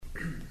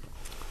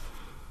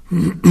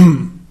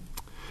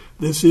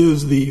This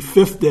is the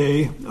fifth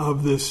day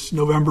of this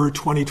November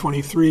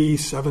 2023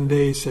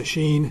 7-day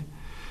session.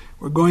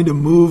 We're going to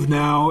move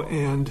now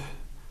and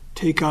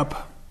take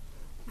up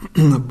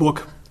the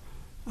book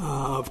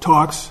of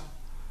talks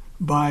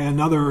by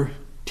another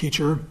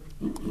teacher,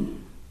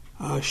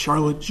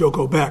 Charlotte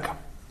Joko Beck.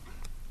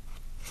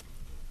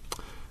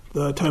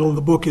 The title of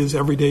the book is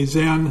Everyday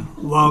Zen,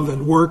 Love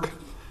and Work,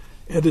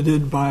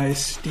 edited by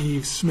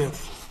Steve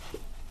Smith.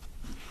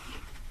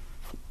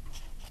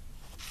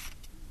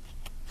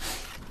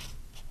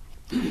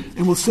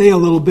 And we'll say a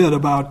little bit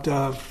about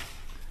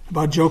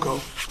Joko.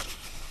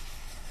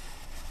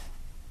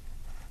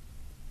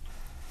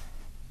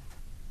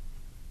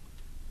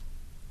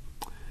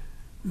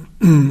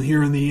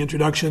 Here in the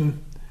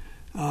introduction,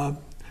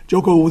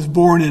 Joko was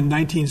born in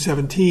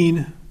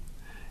 1917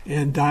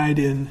 and died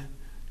in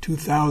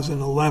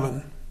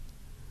 2011.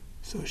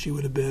 So she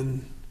would have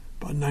been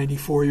about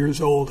 94 years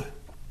old.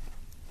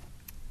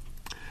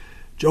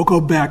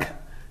 Joko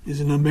Beck is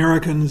an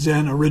American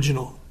Zen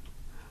original.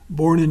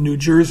 Born in New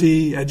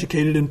Jersey,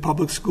 educated in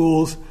public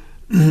schools,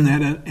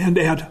 and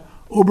at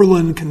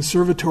Oberlin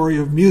Conservatory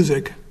of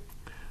Music,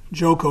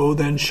 Joko,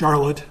 then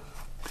Charlotte,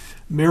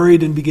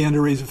 married and began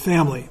to raise a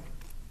family.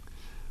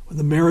 When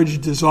the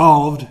marriage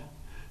dissolved,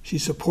 she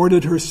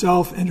supported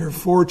herself and her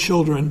 4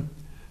 children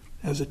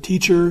as a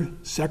teacher,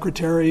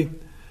 secretary,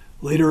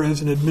 later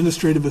as an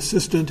administrative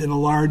assistant in a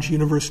large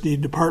university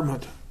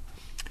department.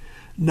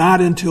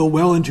 Not until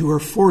well into her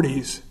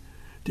 40s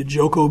did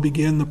Joko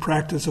begin the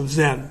practice of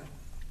Zen.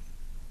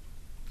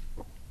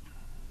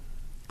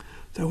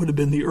 That would have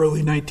been the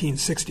early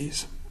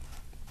 1960s.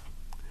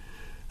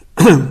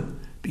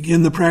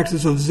 Begin the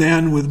practice of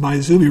Zen with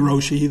Maezumi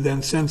Roshi,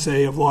 then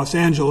sensei of Los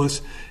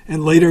Angeles,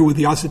 and later with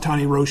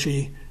Yasutani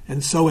Roshi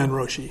and Soen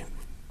Roshi.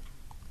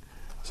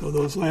 So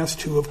those last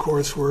two, of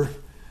course, were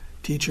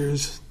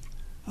teachers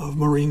of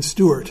Maureen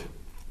Stewart.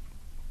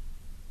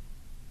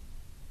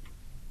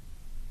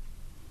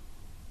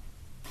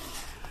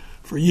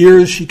 For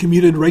years, she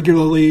commuted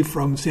regularly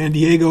from San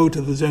Diego to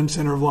the Zen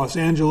Center of Los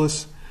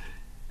Angeles.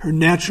 Her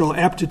natural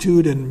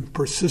aptitude and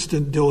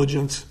persistent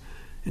diligence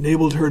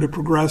enabled her to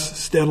progress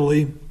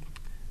steadily,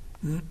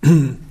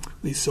 at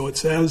least so it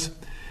says,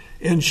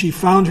 and she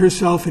found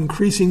herself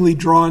increasingly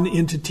drawn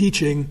into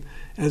teaching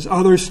as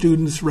other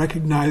students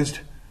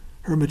recognized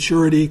her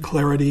maturity,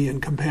 clarity, and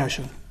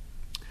compassion.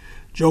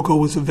 Joko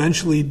was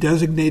eventually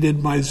designated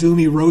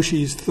Maezumi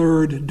Roshi's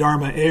third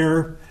Dharma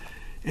heir,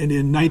 and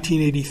in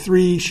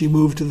 1983 she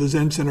moved to the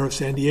Zen Center of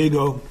San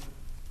Diego.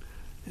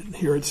 And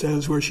here it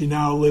says where she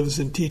now lives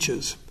and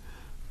teaches.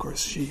 Of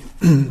course, she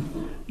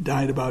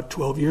died about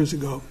 12 years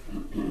ago.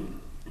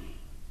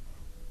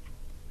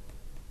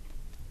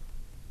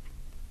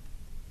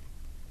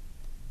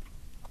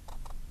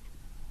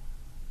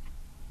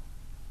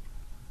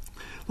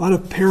 A lot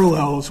of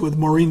parallels with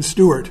Maureen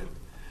Stewart.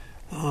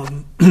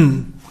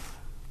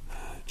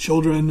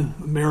 Children,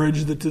 a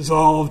marriage that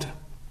dissolved.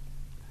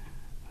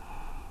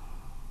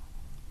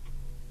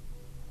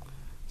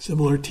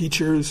 Similar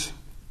teachers.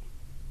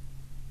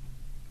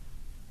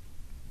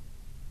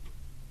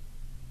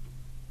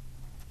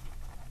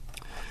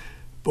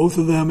 Both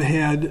of them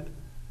had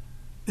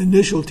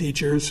initial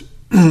teachers,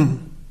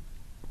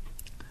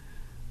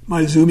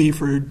 Maezumi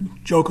for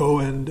Joko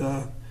and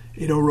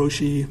Edo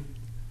Roshi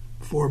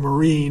for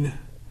Maureen,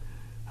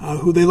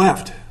 who they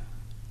left.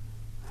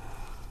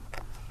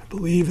 I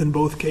believe in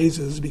both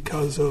cases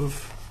because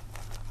of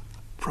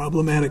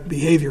problematic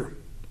behavior.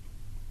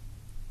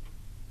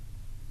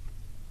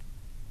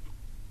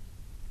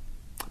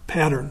 A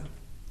pattern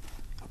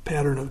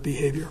of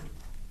behavior.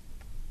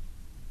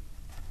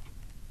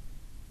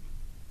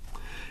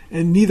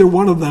 And neither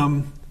one of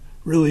them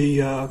really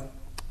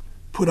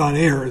put on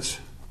airs.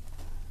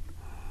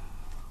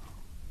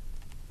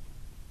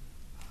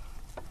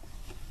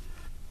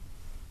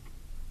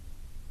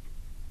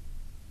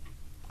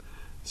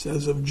 It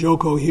says of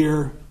Joko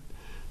here,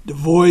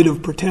 devoid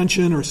of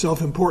pretension or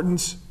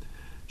self-importance,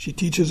 she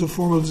teaches a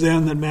form of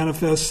Zen that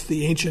manifests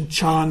the ancient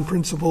Chan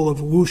principle of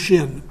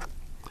Wuxi,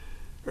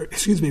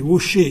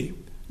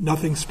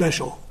 nothing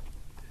special.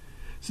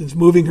 Since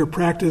moving her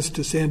practice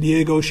to San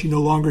Diego, she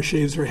no longer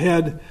shaves her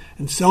head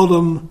and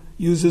seldom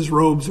uses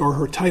robes or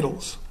her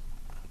titles.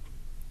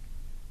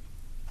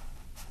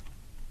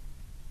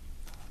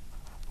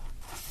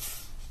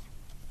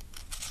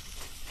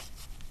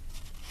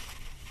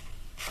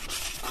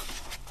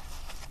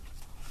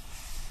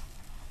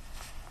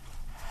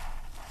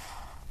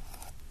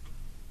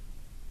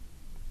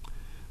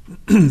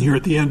 Here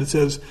at the end it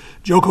says,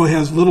 Joko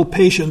has little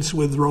patience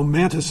with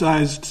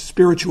romanticized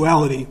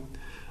spirituality,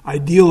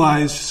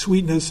 idealized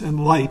sweetness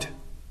and light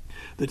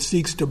that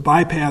seeks to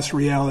bypass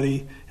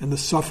reality and the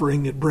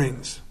suffering it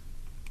brings.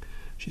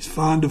 She's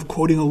fond of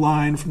quoting a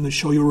line from the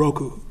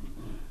Shoyoroku,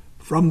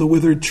 "From the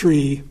withered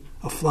tree,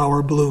 a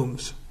flower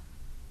blooms."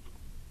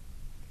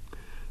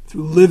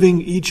 Through living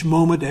each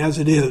moment as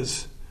it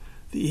is,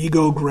 the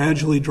ego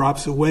gradually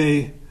drops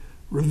away,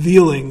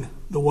 revealing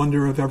the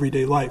wonder of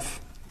everyday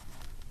life.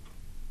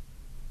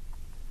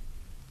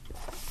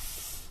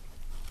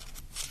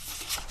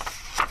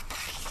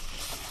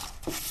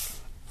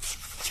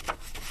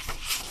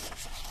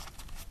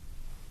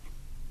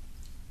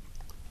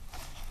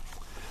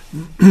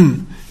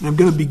 And I'm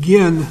going to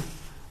begin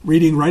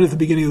reading right at the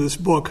beginning of this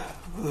book,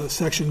 a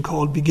section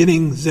called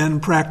Beginning Zen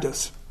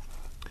Practice.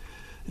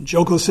 And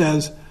Joko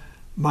says,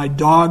 "My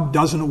dog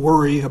doesn't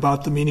worry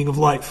about the meaning of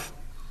life."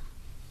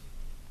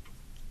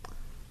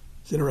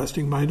 It's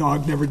interesting, my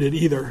dog never did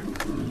either.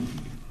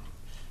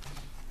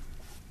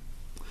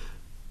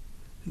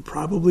 And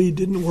probably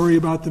didn't worry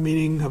about the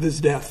meaning of his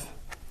death.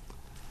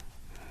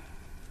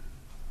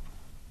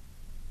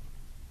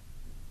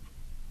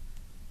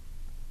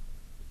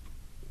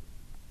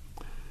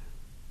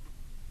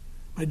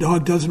 My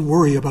dog doesn't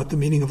worry about the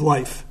meaning of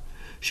life.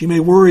 She may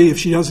worry if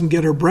she doesn't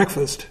get her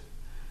breakfast,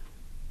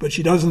 but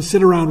she doesn't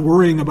sit around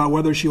worrying about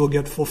whether she will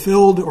get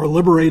fulfilled or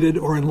liberated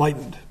or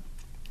enlightened.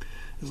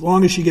 As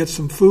long as she gets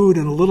some food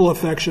and a little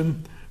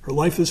affection, her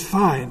life is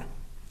fine.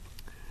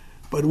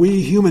 But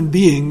we human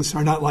beings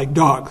are not like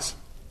dogs.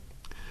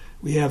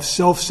 We have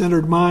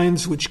self-centered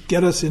minds which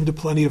get us into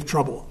plenty of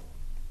trouble.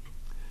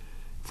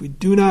 If we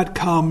do not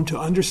come to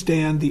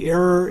understand the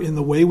error in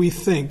the way we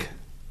think,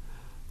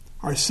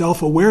 our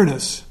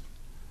self-awareness,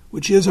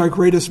 which is our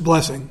greatest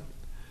blessing,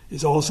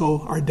 is also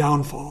our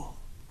downfall.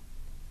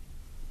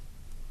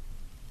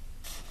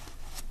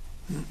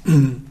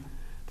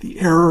 The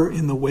error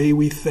in the way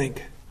we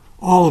think.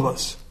 All of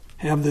us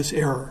have this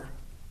error.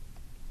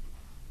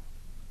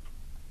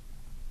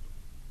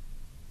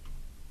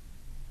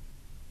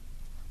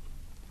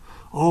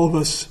 All of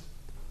us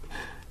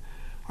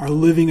are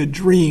living a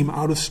dream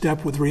out of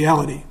step with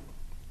reality.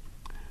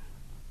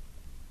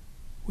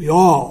 We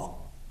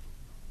all,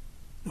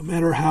 no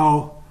matter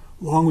how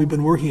long we've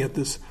been working at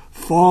this,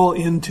 fall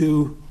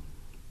into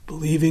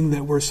believing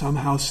that we're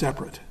somehow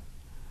separate,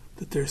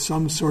 that there's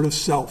some sort of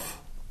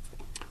self,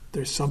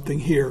 there's something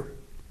here.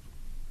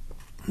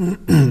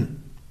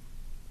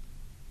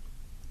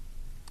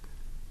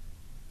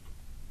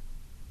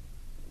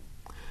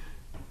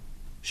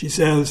 She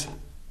says,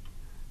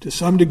 to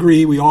some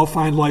degree, we all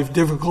find life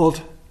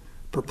difficult,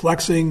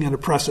 perplexing, and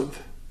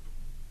oppressive.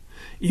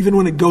 Even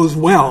when it goes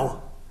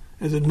well,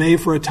 as it may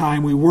for a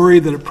time, we worry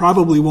that it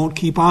probably won't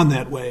keep on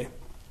that way.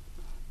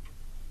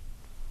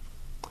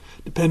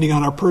 Depending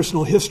on our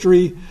personal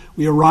history,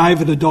 we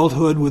arrive at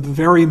adulthood with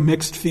very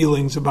mixed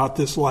feelings about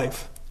this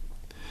life.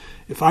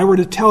 If I were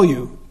to tell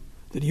you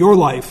that your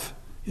life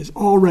is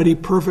already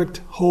perfect,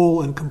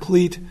 whole, and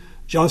complete,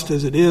 just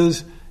as it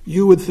is,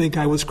 you would think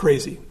I was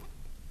crazy.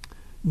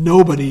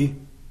 Nobody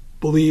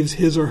believes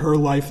his or her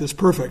life is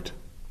perfect.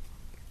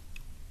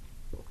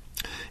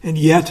 And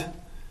yet,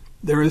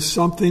 there is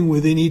something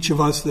within each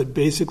of us that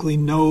basically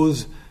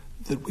knows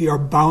that we are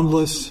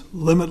boundless,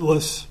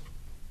 limitless.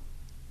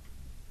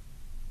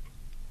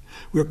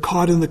 We are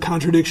caught in the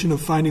contradiction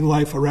of finding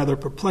life a rather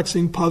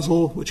perplexing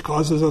puzzle, which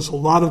causes us a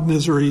lot of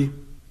misery,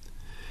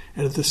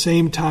 and at the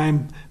same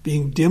time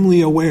being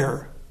dimly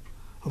aware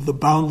of the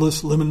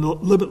boundless,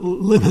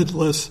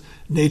 limitless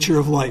nature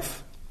of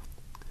life.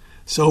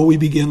 So we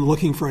begin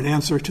looking for an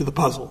answer to the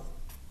puzzle.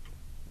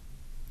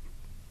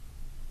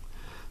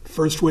 The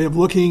first way of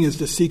looking is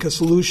to seek a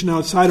solution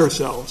outside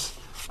ourselves.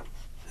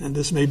 And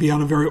this may be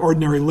on a very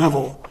ordinary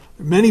level.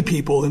 There are many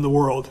people in the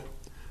world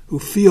who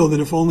feel that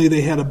if only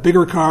they had a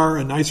bigger car,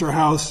 a nicer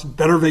house,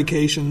 better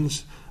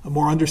vacations, a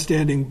more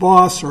understanding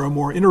boss, or a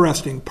more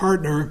interesting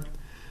partner,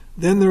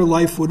 then their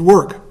life would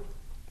work.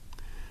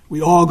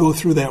 We all go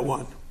through that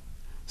one.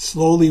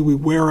 Slowly we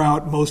wear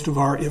out most of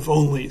our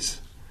if-onlys.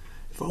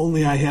 If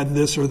only I had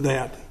this or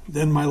that,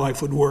 then my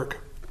life would work.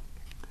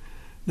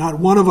 Not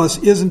one of us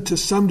isn't, to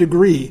some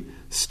degree,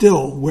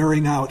 still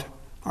wearing out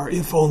our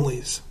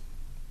if-onlys.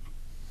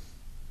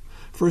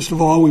 First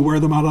of all, we wear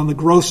them out on the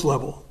gross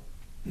level.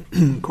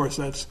 Of course,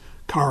 that's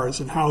cars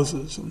and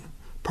houses and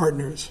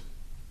partners.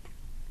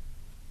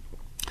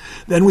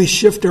 Then we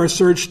shift our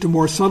search to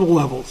more subtle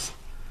levels.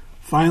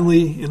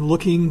 Finally, in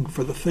looking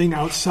for the thing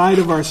outside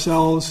of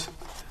ourselves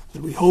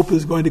that we hope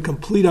is going to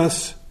complete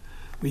us,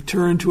 we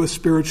turn to a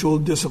spiritual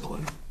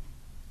discipline.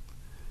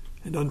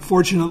 And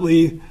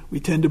unfortunately, we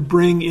tend to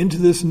bring into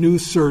this new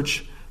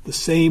search the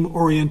same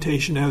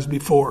orientation as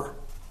before.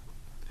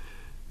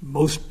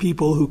 Most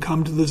people who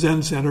come to the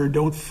Zen Center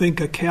don't think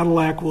a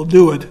Cadillac will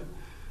do it,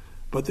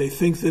 but they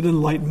think that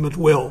enlightenment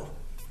will.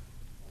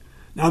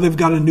 Now they've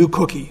got a new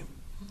cookie,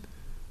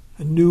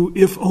 a new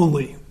if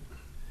only.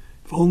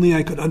 If only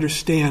I could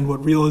understand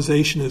what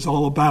realization is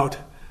all about,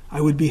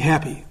 I would be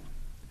happy.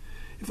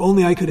 If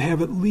only I could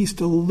have at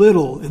least a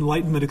little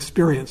enlightenment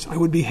experience, I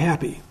would be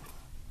happy.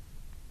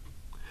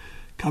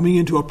 Coming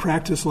into a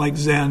practice like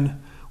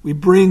Zen, we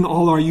bring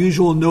all our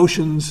usual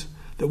notions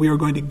that we are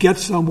going to get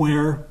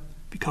somewhere,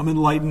 become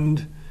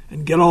enlightened,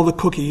 and get all the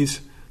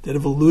cookies that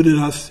have eluded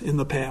us in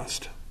the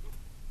past.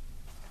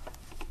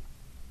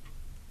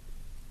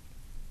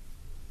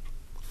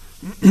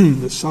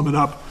 To sum it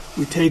up,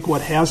 we take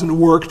what hasn't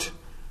worked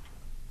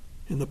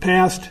in the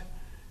past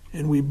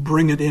and we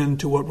bring it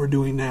into what we're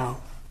doing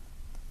now.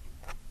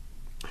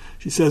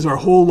 She says our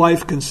whole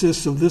life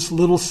consists of this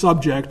little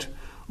subject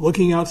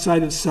looking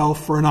outside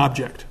itself for an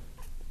object.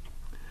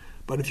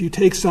 But if you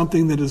take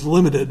something that is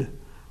limited,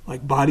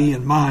 like body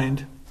and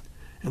mind,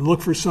 and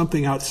look for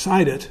something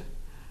outside it,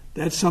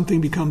 that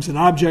something becomes an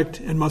object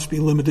and must be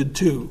limited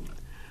too.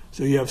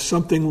 So you have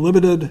something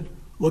limited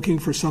looking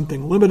for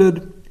something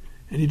limited,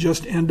 and you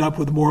just end up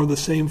with more of the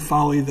same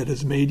folly that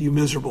has made you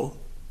miserable.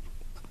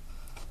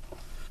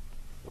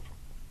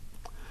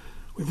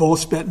 We've all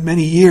spent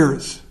many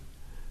years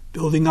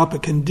building up a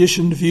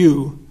conditioned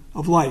view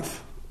of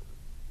life.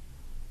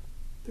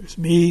 There's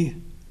me,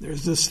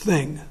 there's this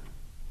thing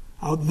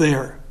out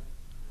there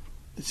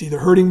that's either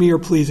hurting me or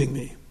pleasing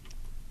me.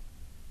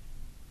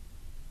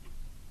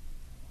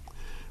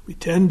 We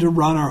tend to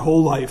run our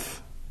whole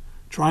life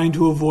trying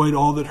to avoid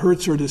all that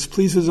hurts or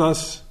displeases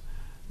us,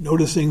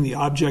 noticing the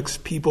objects,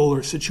 people,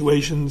 or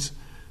situations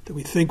that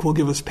we think will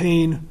give us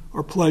pain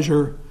or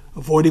pleasure,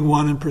 avoiding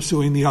one and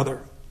pursuing the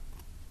other.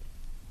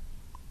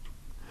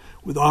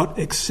 Without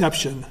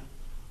exception,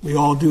 we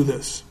all do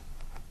this.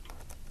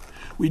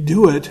 We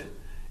do it,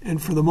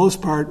 and for the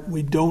most part,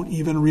 we don't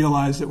even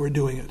realize that we're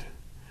doing it.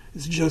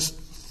 It's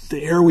just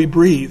the air we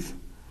breathe,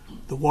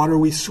 the water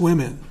we swim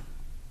in.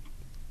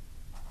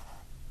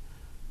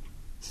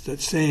 It's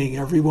that saying,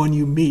 everyone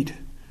you meet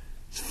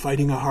is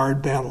fighting a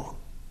hard battle.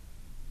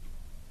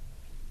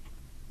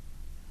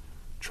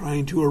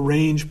 Trying to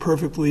arrange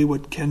perfectly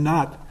what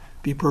cannot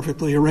be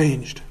perfectly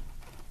arranged.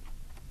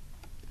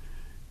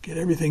 Get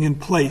everything in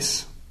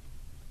place.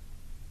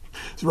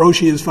 As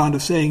Roshi is fond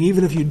of saying,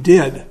 even if you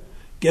did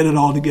get it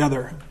all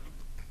together,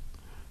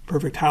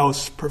 perfect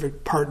house,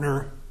 perfect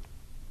partner,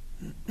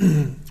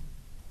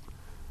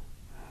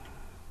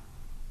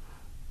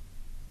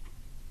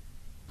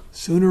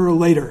 sooner or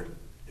later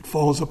it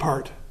falls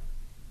apart.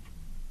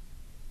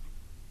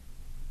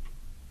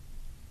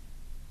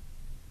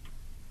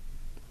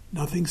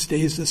 Nothing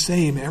stays the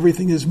same.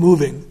 Everything is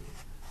moving.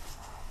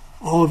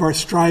 All of our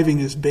striving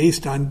is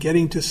based on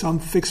getting to some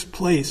fixed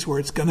place where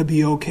it's going to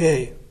be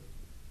okay.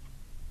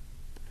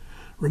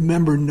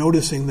 Remember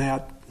noticing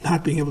that,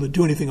 not being able to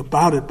do anything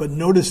about it, but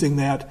noticing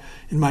that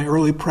in my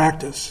early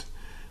practice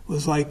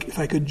was like if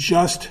I could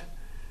just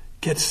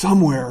get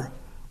somewhere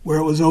where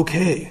it was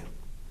okay.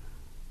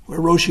 Where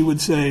Roshi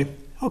would say,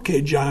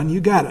 okay, John, you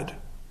got it.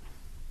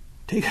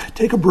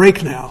 Take a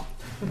break now.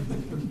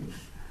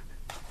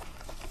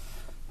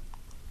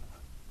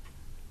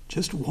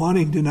 Just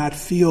wanting to not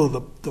feel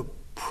the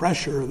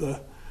pressure,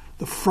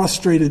 the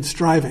frustrated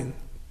striving.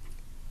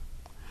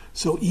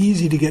 So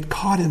easy to get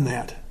caught in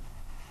that.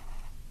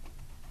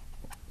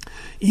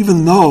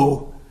 Even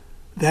though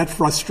that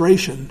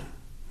frustration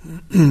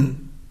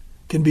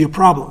can be a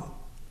problem.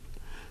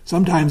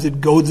 Sometimes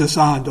it goads us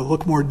on to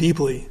look more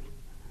deeply.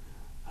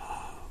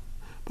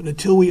 But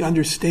until we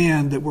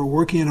understand that we're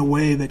working in a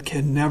way that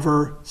can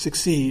never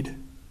succeed,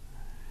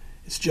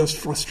 it's just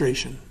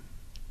frustration.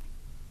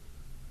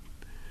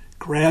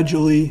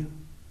 Gradually,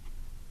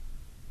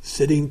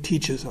 sitting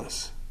teaches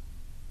us.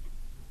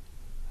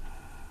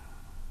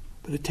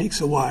 But it takes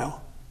a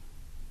while.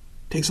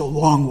 It takes a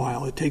long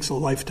while. It takes a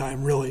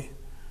lifetime, really,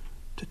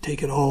 to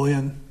take it all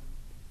in.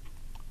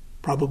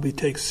 Probably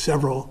takes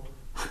several,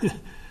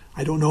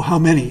 I don't know how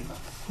many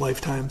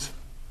lifetimes.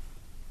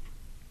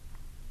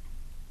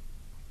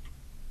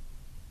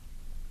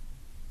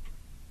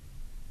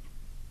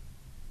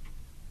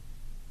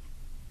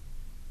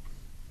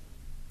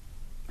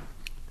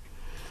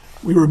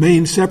 We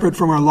remain separate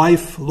from our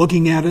life,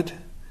 looking at it,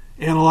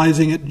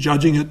 analyzing it,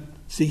 judging it,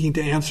 seeking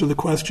to answer the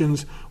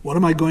questions, what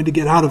am I going to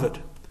get out of it?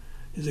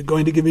 Is it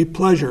going to give me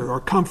pleasure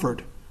or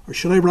comfort, or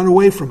should I run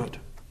away from it?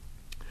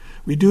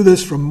 We do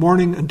this from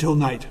morning until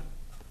night.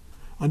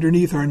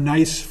 Underneath our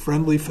nice,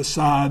 friendly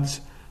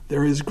facades,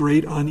 there is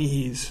great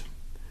unease.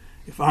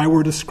 If I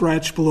were to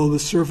scratch below the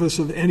surface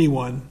of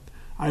anyone,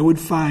 I would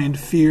find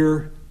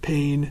fear,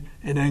 pain,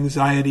 and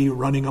anxiety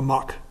running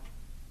amok.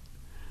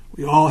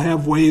 We all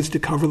have ways to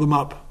cover them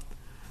up.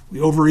 We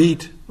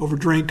overeat,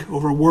 overdrink,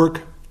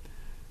 overwork.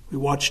 We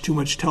watch too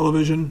much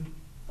television.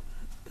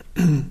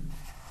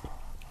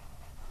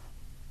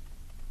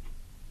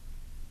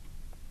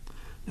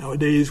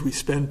 Nowadays, we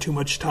spend too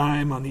much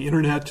time on the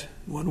internet,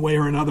 one way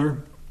or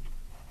another.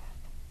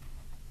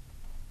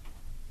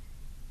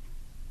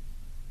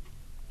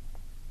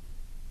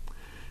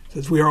 It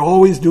says we are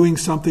always doing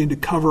something to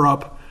cover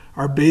up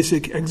our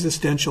basic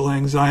existential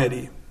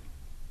anxiety.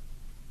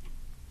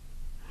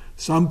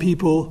 Some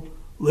people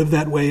live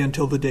that way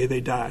until the day they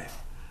die.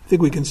 I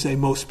think we can say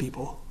most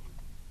people.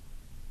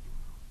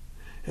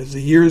 As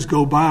the years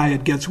go by,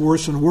 it gets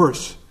worse and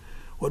worse.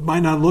 What might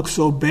not look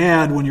so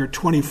bad when you're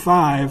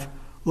 25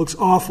 looks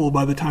awful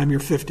by the time you're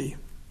 50.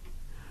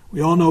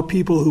 We all know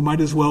people who might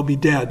as well be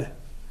dead.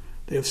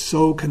 They have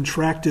so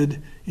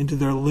contracted into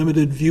their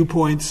limited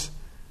viewpoints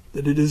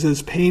that it is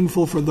as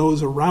painful for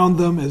those around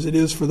them as it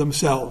is for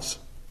themselves.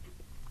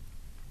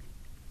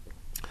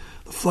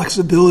 The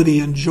flexibility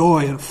and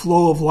joy and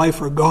flow of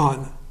life are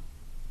gone.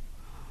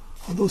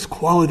 All those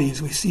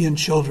qualities we see in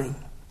children.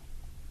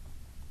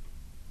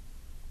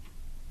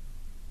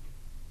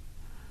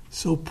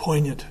 So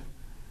poignant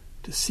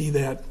to see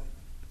that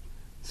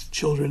as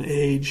children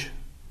age,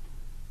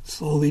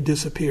 slowly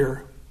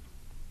disappear.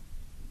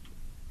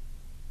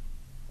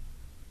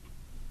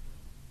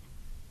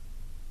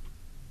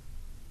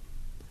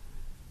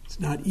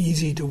 not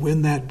easy to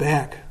win that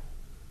back.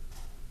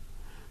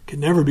 It can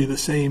never be the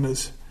same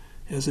as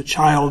a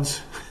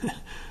child's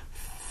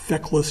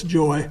feckless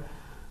joy.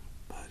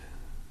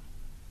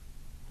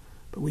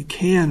 But we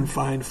can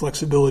find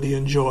flexibility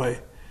and joy,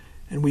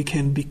 and we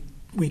can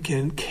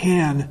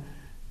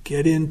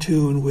get in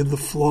tune with the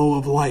flow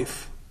of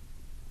life.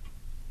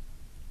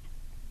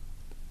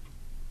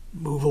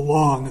 Move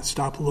along and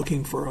stop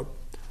looking for a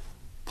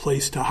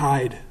place to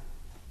hide.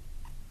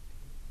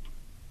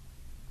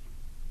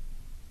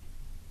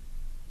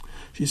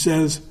 She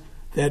says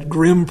that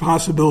grim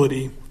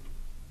possibility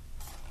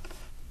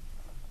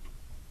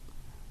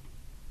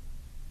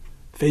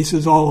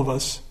faces all of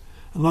us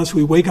unless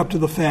we wake up to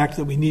the fact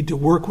that we need to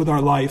work with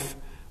our life,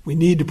 we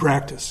need to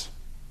practice.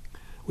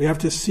 We have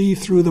to see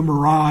through the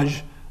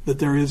mirage that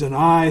there is an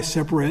I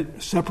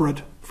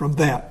separate from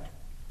that.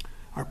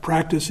 Our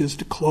practice is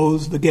to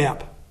close the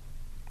gap.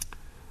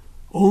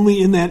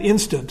 Only in that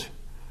instant,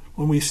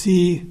 when we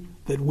see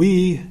that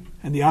we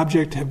and the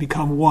object have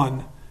become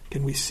one,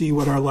 can we see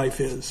what our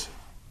life is.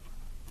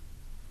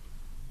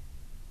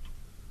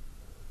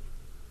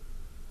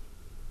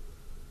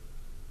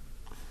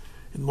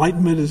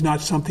 Enlightenment is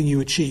not something you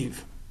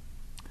achieve.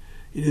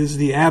 It is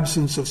the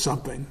absence of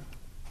something.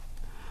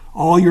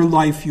 All your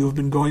life you have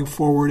been going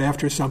forward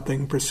after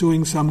something,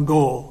 pursuing some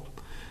goal.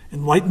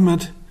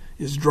 Enlightenment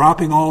is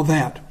dropping all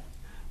that,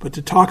 but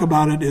to talk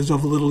about it is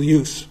of little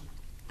use.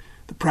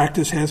 The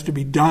practice has to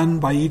be done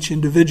by each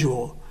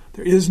individual.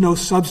 There is no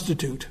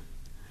substitute.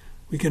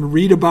 We can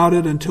read about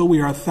it until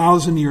we are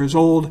 1,000 years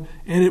old,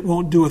 and it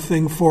won't do a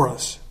thing for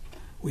us.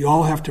 We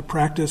all have to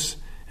practice,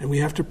 and we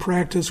have to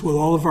practice with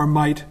all of our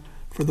might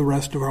for the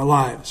rest of our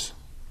lives.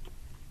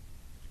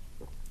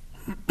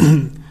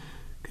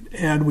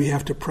 And we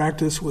have to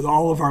practice with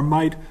all of our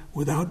might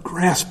without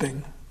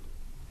grasping.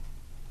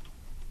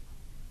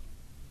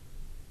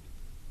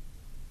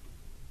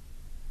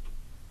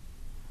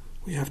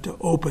 We have to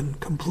open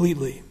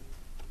completely,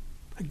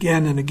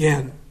 again and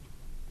again.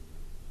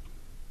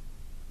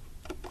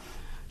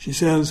 She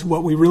says,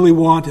 what we really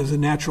want is a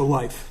natural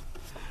life.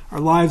 Our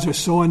lives are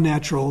so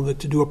unnatural that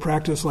to do a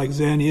practice like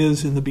Zen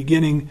is, in the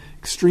beginning,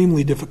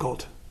 extremely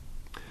difficult.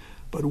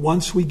 But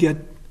once we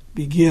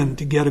begin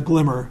to get a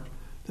glimmer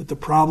that the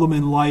problem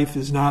in life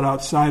is not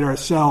outside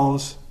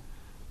ourselves,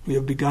 we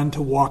have begun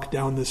to walk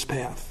down this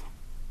path.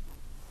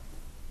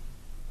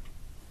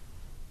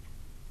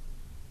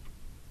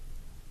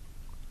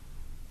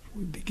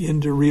 We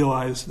begin to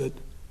realize that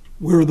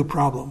we're the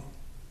problem.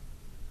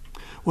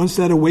 Once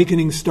that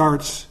awakening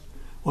starts,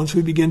 once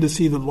we begin to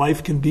see that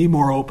life can be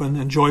more open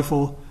and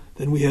joyful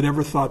than we had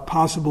ever thought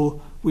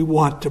possible, we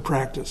want to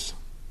practice.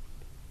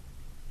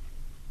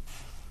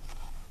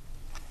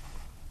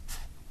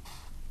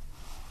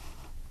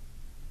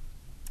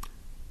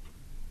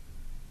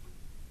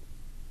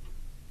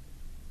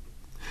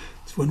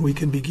 It's when we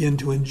can begin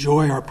to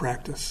enjoy our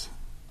practice.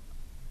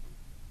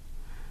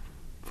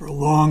 For a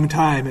long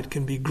time, it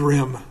can be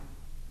grim.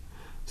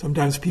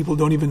 Sometimes people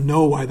don't even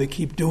know why they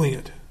keep doing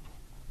it.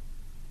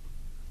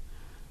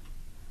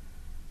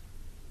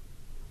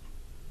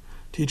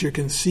 Teacher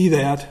can see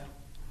that,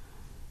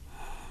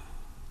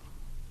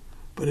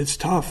 but it's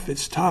tough.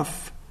 It's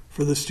tough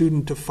for the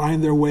student to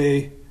find their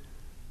way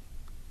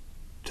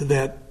to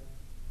that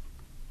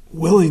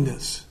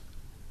willingness,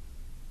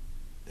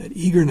 that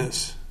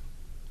eagerness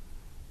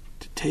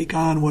to take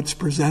on what's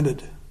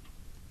presented,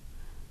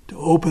 to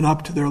open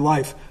up to their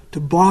life,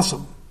 to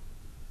blossom.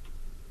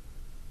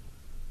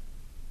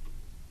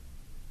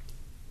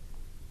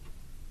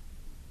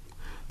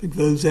 I think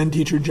the Zen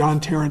teacher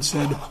John Tarrant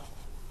said,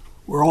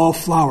 we're all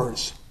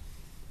flowers.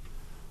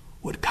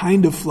 What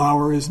kind of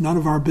flower is none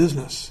of our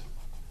business.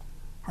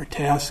 Our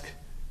task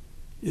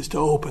is to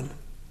open.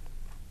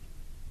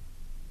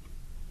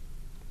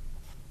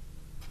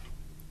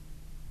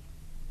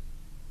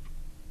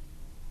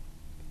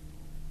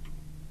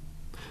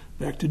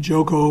 Back to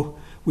Joko,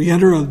 we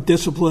enter a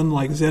discipline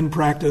like Zen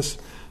practice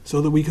so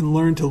that we can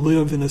learn to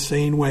live in a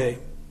sane way.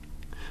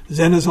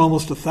 Zen is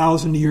almost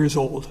 1,000 years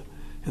old,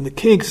 and the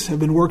kinks have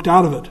been worked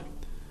out of it.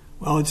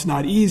 While it's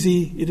not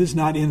easy, it is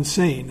not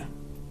insane.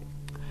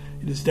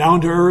 It is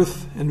down to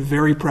earth and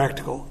very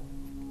practical.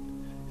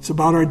 It's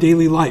about our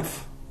daily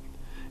life.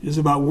 It is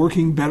about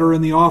working better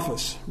in the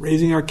office,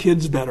 raising our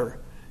kids better,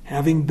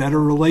 having better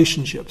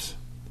relationships.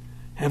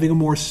 Having a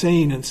more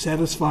sane and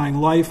satisfying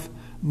life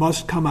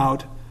must come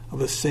out of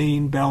a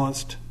sane,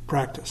 balanced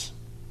practice.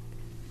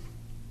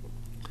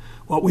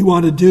 What we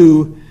want to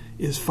do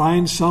is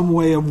find some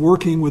way of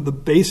working with the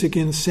basic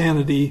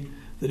insanity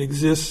that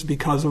exists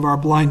because of our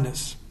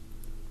blindness.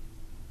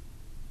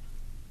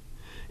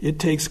 It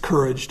takes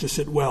courage to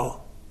sit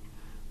well.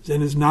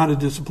 Zen is not a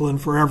discipline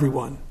for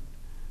everyone.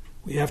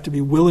 We have to be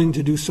willing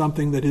to do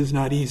something that is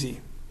not easy.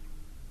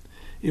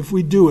 If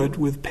we do it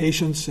with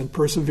patience and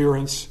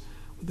perseverance,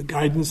 with the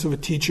guidance of a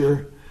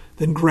teacher,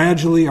 then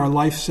gradually our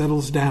life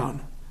settles down,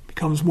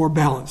 becomes more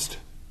balanced.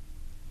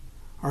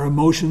 Our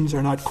emotions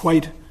are not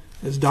quite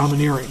as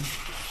domineering.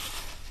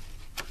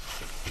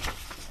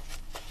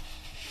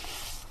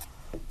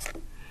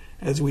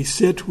 As we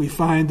sit, we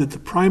find that the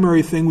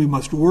primary thing we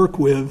must work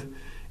with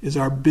is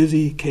our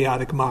busy,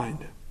 chaotic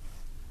mind.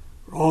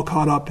 We're all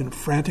caught up in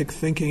frantic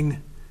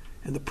thinking,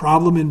 and the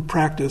problem in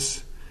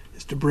practice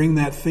is to bring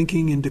that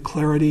thinking into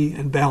clarity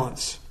and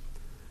balance.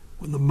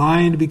 When the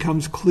mind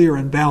becomes clear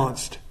and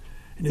balanced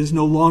and is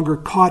no longer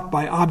caught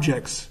by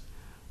objects,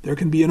 there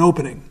can be an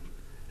opening,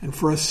 and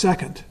for a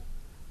second,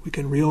 we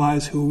can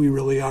realize who we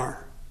really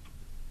are.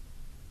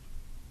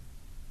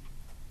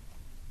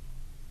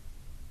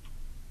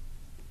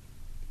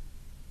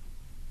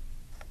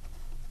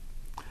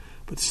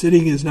 But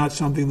sitting is not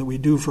something that we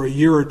do for a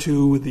year or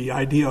two with the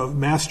idea of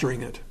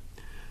mastering it.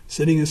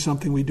 Sitting is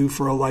something we do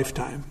for a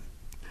lifetime.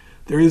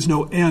 There is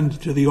no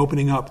end to the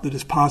opening up that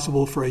is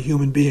possible for a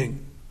human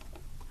being.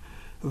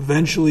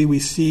 Eventually we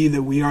see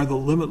that we are the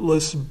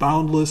limitless,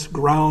 boundless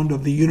ground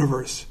of the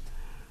universe.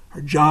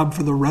 Our job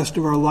for the rest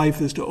of our life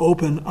is to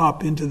open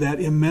up into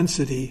that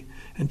immensity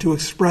and to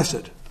express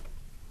it.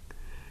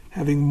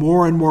 Having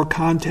more and more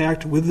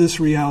contact with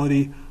this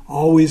reality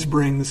always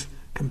brings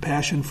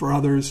compassion for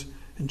others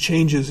and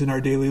changes in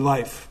our daily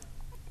life.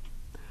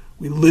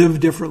 We live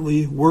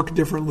differently, work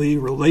differently,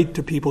 relate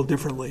to people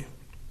differently.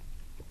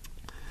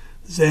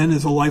 Zen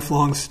is a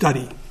lifelong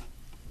study.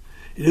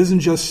 It isn't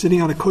just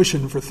sitting on a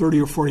cushion for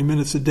 30 or 40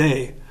 minutes a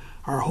day.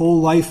 Our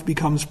whole life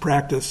becomes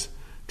practice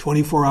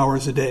 24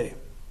 hours a day.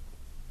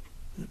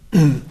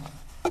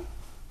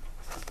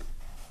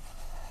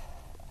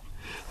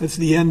 That's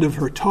the end of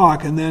her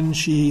talk, and then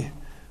she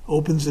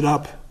opens it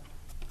up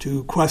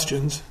to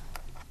questions.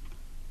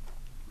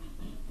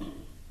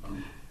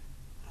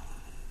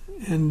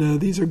 And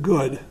these are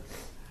good.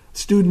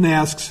 Student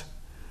asks,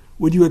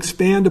 would you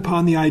expand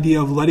upon the idea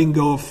of letting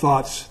go of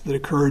thoughts that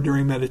occur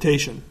during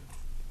meditation?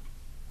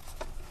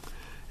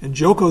 And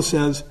Joko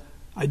says,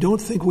 I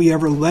don't think we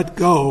ever let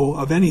go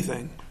of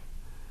anything.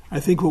 I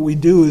think what we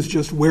do is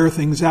just wear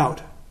things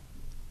out.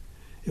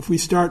 If we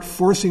start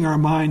forcing our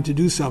mind to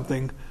do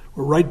something,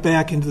 we're right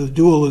back into the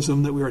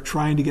dualism that we are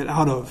trying to get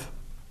out of.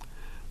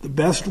 The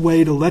best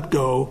way to let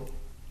go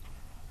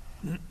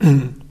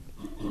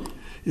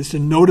is to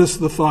notice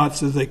the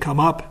thoughts as they come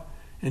up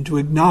and to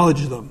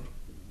acknowledge them.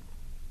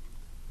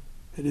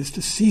 It is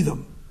to see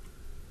them.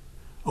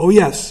 Oh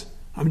yes,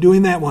 I'm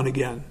doing that one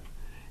again.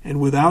 And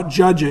without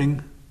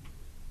judging,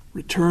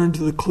 return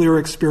to the clear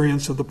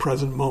experience of the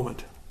present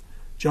moment.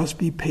 Just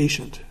be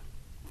patient.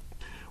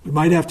 We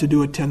might have to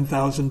do it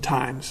 10,000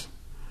 times,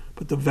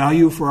 but the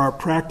value for our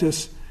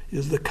practice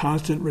is the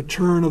constant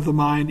return of the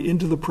mind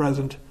into the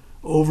present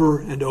over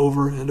and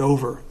over and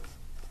over.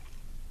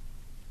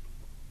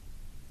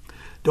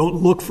 Don't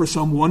look for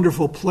some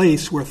wonderful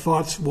place where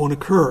thoughts won't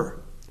occur.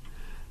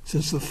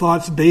 Since the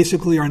thoughts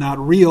basically are not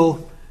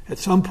real, at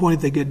some point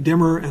they get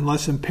dimmer and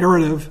less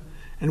imperative,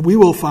 and we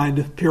will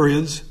find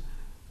periods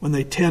when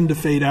they tend to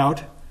fade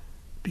out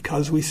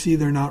because we see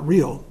they're not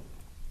real.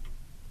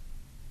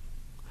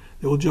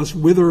 They will just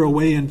wither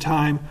away in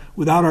time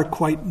without our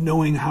quite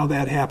knowing how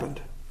that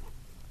happened.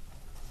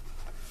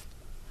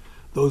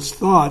 Those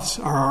thoughts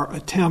are our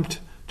attempt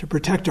to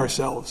protect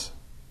ourselves.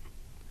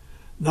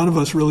 None of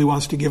us really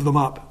wants to give them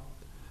up.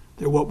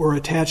 They're what we're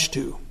attached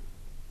to.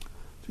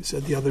 As we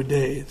said the other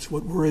day, it's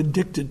what we're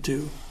addicted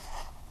to.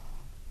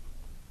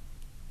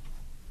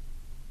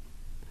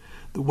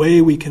 The way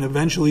we can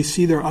eventually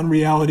see their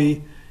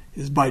unreality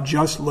is by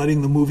just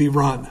letting the movie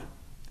run.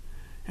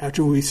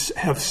 After we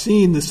have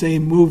seen the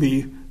same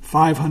movie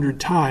 500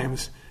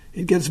 times,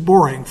 it gets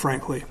boring,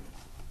 frankly.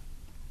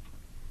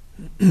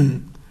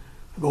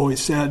 I've always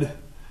said,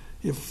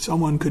 if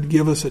someone could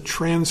give us a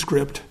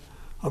transcript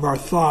of our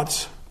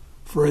thoughts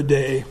for a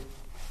day,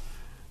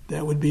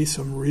 that would be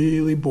some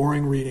really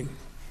boring reading.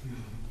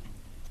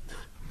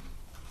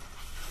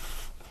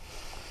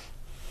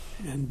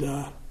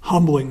 And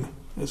humbling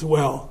as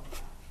well.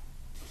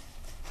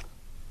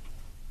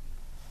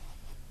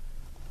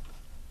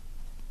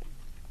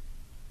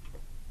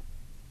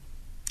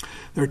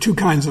 There are two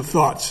kinds of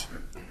thoughts.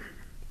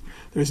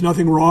 There's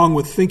nothing wrong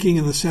with thinking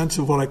in the sense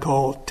of what I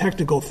call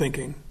technical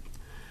thinking.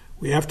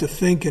 We have to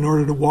think in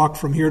order to walk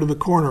from here to the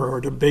corner or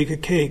to bake a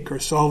cake or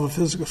solve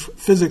a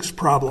physics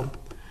problem.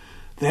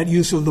 That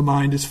use of the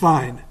mind is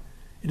fine.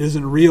 It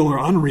isn't real or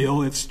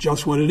unreal, it's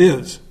just what it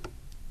is.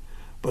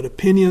 But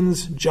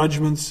opinions,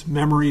 judgments,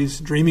 memories,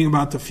 dreaming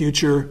about the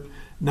future,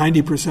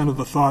 90% of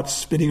the thoughts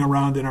spinning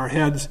around in our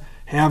heads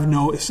have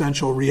no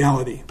essential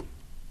reality.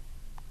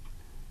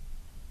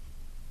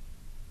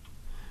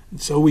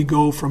 And so we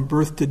go from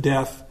birth to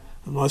death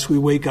unless we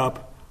wake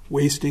up,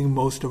 wasting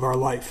most of our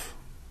life.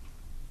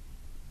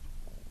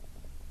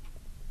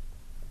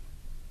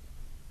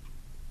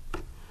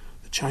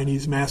 The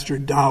Chinese master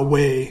Da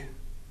Wei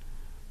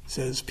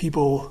says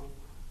people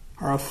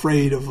are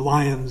afraid of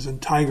lions and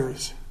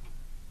tigers.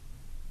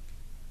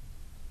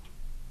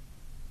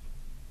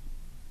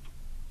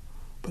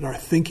 But our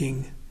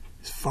thinking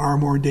is far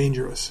more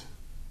dangerous.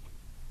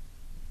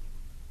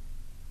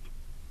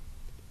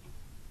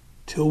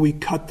 Till we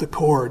cut the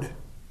cord,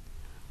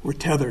 we're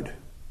tethered,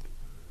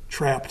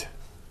 trapped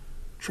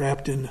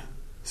in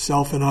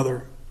self and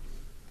other,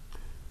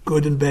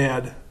 good and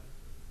bad,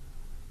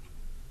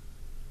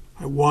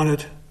 I want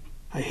it.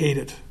 I hate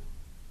it.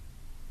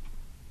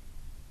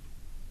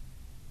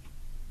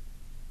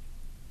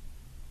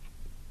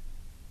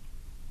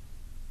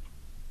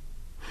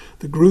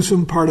 The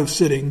gruesome part of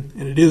sitting,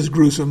 and it is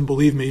gruesome,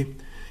 believe me,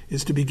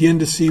 is to begin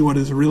to see what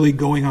is really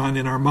going on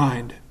in our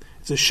mind.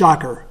 It's a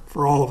shocker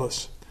for all of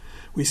us.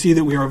 We see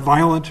that we are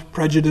violent,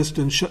 prejudiced,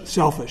 and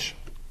selfish.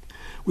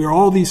 We are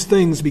all these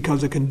things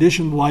because a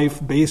conditioned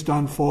life based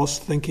on false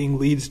thinking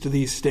leads to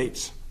these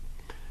states.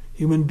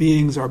 Human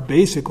beings are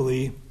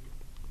basically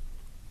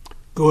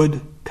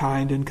good,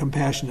 kind, and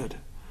compassionate,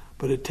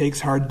 but it takes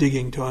hard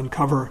digging to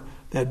uncover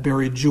that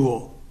buried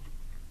jewel.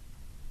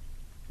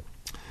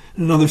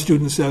 And another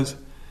student says,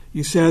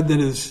 you said that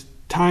as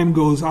time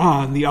goes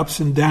on, the ups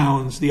and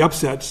downs, the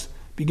upsets,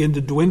 begin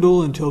to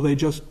dwindle until they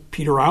just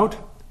peter out?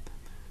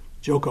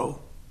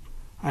 Joko,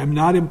 I am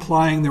not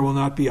implying there will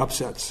not be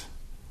upsets.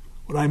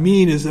 What I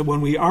mean is that when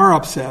we are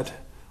upset,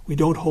 we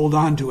don't hold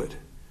on to it.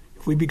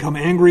 If we become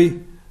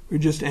angry, we're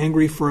just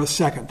angry for a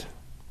second.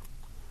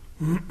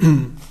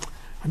 I'm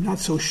not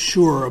so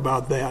sure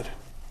about that.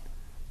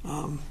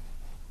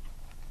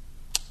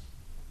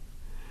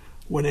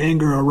 When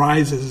anger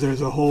arises,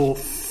 there's a whole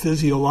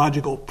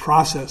physiological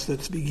process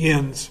that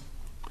begins.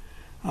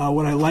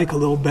 What I like a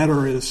little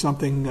better is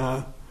something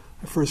I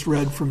first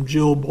read from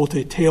Jill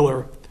Bolte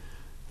Taylor,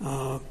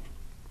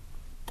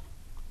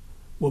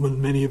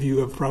 woman many of you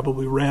have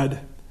probably read.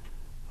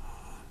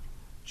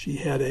 She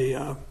had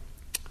a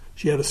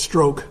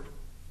stroke,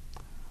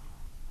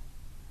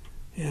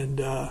 and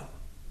a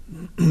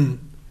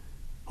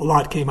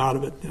lot came out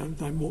of it.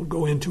 I won't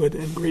go into it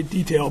in great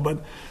detail,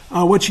 but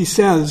what she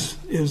says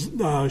is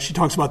she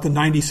talks about the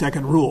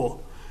 90-second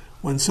rule.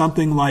 When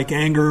something like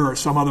anger or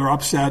some other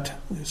upset,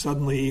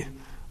 suddenly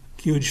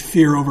huge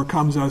fear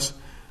overcomes us,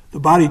 the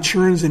body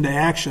churns into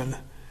action,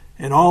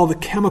 and all the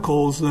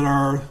chemicals that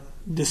are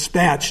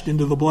dispatched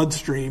into the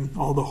bloodstream,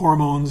 all the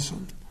hormones,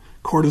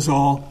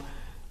 cortisol,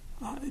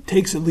 it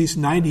takes at least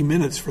 90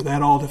 minutes for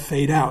that all to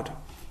fade out.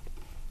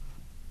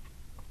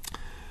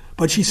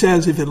 But she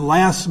says if it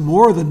lasts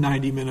more than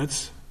 90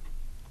 minutes,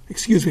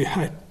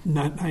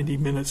 not 90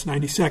 minutes,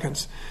 90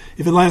 seconds.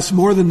 If it lasts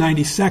more than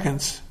 90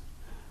 seconds,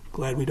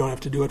 glad we don't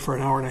have to do it for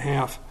an hour and a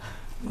half,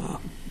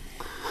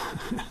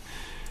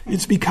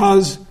 it's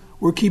because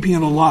we're keeping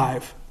it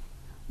alive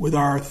with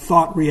our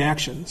thought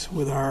reactions,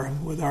 with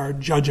our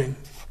judging,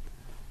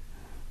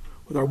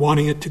 with our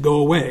wanting it to go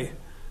away,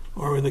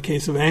 or in the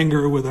case of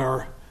anger, with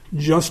our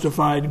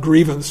justified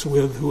grievance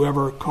with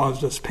whoever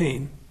caused us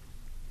pain.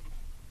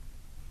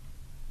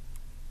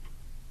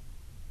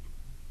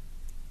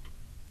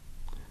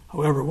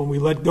 However, when we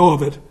let go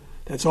of it,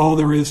 that's all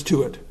there is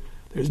to it.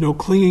 There's no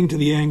clinging to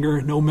the anger,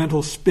 no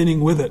mental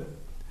spinning with it.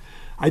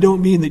 I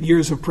don't mean that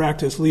years of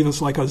practice leave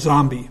us like a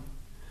zombie.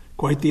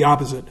 Quite the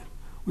opposite.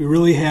 We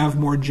really have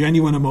more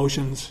genuine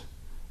emotions,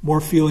 more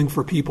feeling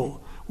for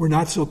people. We're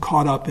not so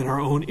caught up in our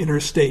own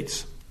inner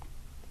states.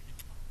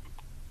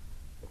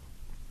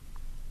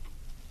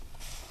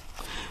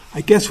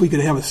 I guess we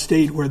could have a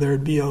state where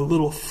there'd be a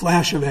little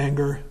flash of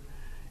anger,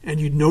 and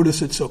you'd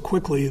notice it so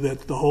quickly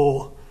that the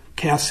whole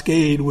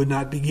cascade would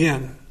not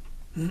begin.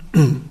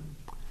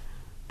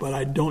 But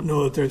I don't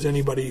know that there's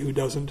anybody who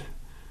doesn't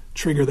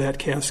trigger that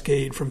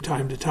cascade from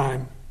time to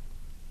time.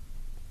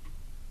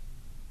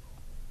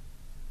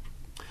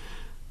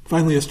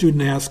 Finally, a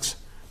student asks,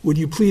 would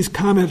you please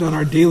comment on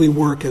our daily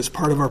work as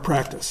part of our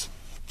practice?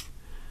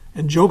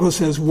 And Joko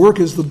says, work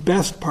is the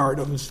best part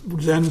of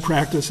Zen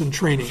practice and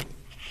training.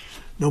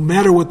 No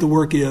matter what the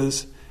work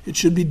is, it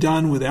should be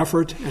done with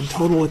effort and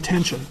total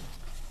attention.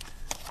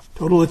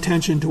 Total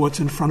attention to what's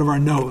in front of our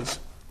nose.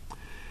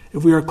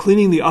 If we are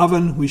cleaning the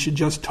oven, we should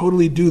just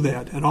totally do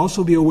that and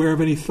also be aware of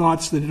any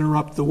thoughts that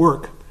interrupt the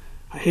work.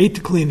 I hate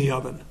to clean the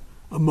oven.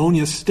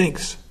 Ammonia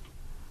stinks.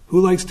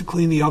 Who likes to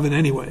clean the oven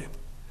anyway?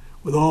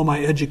 With all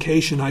my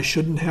education, I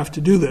shouldn't have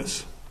to do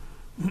this.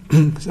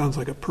 Sounds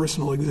like a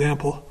personal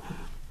example.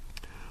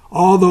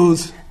 All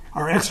those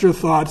are extra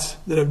thoughts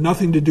that have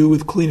nothing to do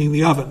with cleaning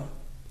the oven.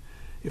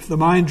 If the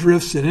mind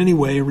drifts in any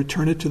way,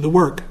 return it to the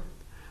work.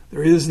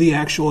 There is the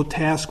actual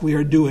task we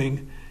are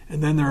doing,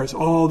 and then there is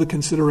all the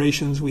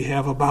considerations we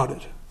have about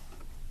it.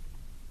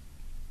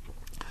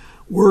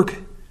 Work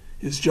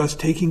is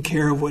just taking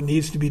care of what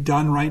needs to be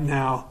done right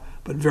now,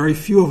 but very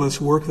few of us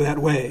work that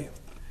way.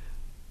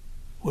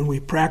 When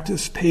we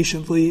practice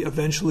patiently,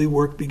 eventually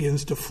work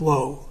begins to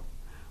flow.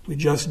 We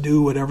just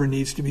do whatever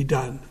needs to be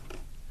done.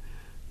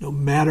 No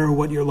matter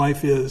what your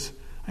life is,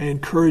 I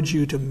encourage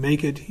you to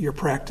make it your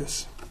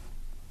practice.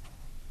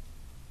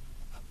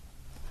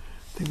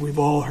 I think we've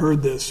all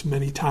heard this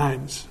many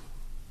times.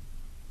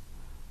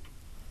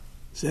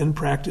 Zen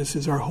practice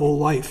is our whole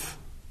life.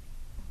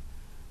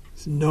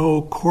 There's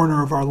no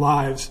corner of our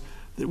lives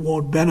that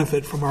won't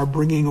benefit from our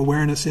bringing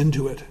awareness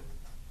into it.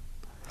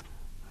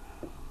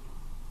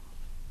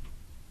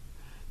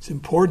 It's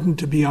important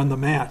to be on the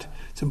mat.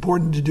 It's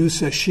important to do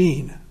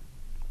sesshin.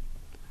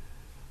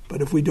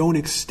 But if we don't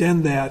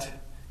extend that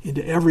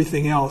into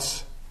everything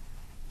else,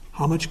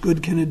 how much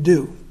good can it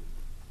do?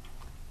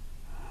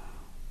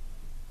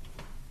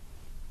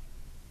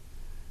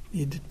 We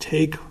need to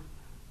take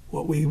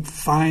what we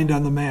find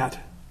on the mat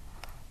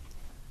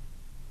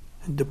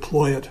and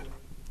deploy it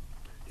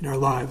in our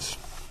lives.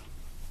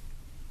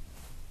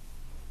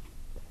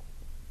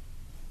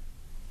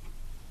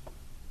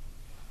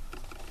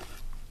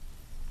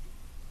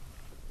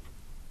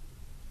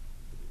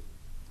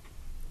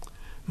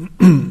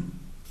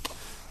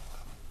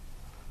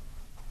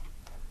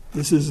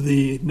 This is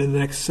the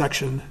next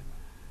section,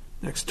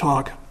 next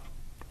talk.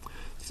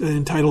 It's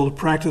entitled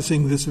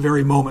Practicing This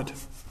Very Moment.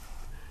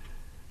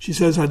 She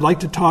says, I'd like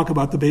to talk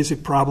about the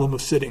basic problem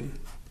of sitting.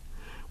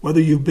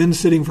 Whether you've been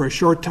sitting for a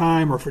short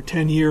time or for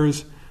 10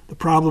 years, the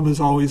problem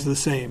is always the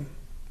same.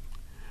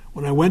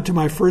 When I went to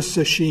my first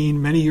sesshin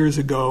many years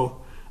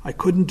ago, I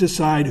couldn't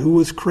decide who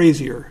was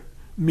crazier,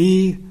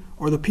 me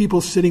or the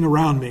people sitting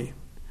around me.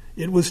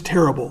 It was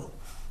terrible.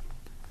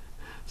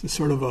 It's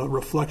sort of a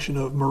reflection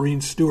of Maureen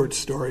Stewart's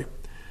story.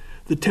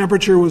 The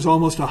temperature was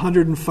almost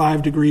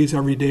 105 degrees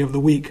every day of the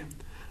week.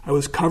 I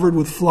was covered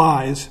with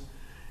flies,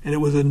 and it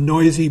was a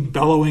noisy,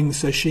 bellowing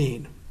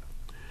sesshin.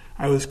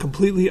 I was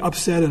completely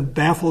upset and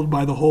baffled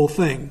by the whole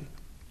thing.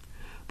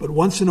 But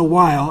once in a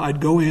while,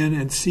 I'd go in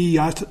and see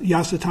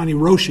Yasutani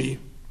Roshi,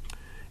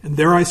 and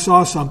there I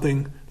saw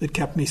something that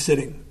kept me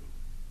sitting.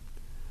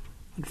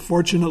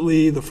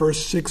 Unfortunately, the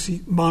first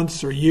 6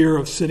 months or year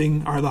of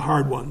sitting are the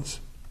hard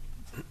ones.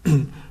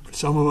 For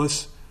some of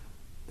us,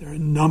 there are a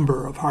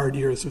number of hard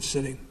years of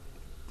sitting.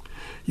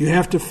 You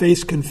have to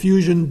face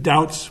confusion,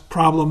 doubts,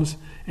 problems,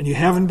 and you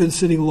haven't been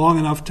sitting long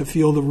enough to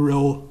feel the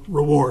real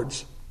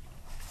rewards.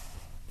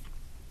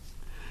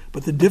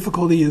 But the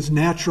difficulty is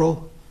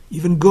natural,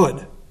 even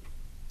good.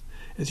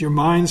 As your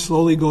mind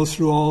slowly goes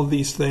through all of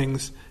these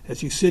things,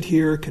 as you sit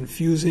here,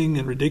 confusing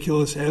and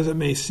ridiculous as it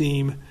may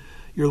seem,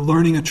 you're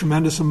learning a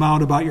tremendous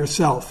amount about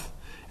yourself,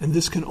 and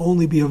this can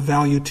only be of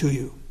value to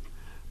you.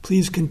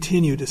 Please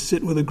continue to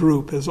sit with a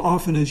group as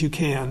often as you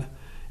can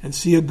and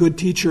see a good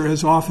teacher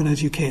as often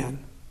as you can.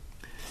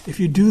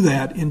 If you do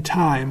that in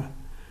time,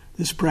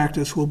 this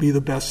practice will be the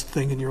best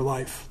thing in your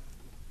life.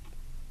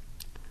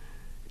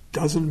 It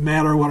doesn't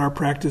matter what our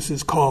practice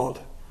is called.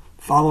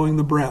 Following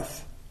the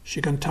breath,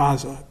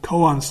 shikantaza,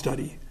 koan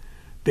study.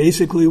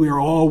 Basically, we are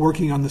all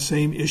working on the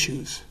same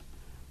issues.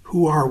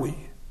 Who are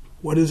we?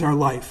 What is our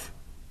life?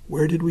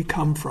 Where did we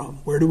come from?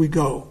 Where do we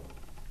go?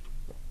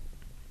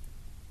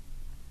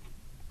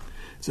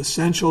 It's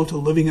essential to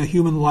living a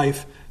human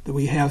life that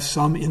we have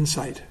some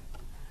insight.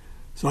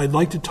 So I'd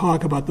like to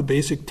talk about the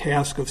basic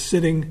task of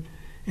sitting,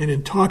 and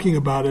in talking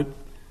about it,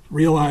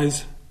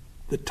 realize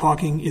that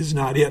talking is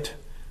not it.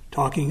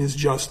 Talking is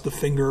just the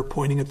finger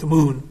pointing at the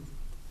moon.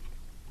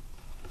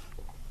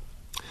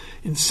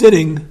 In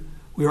sitting,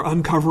 we are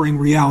uncovering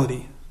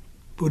reality.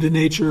 Buddha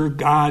nature,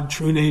 God,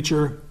 true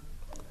nature.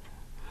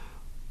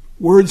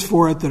 Words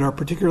for it that are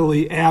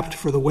particularly apt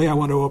for the way I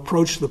want to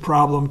approach the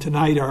problem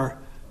tonight are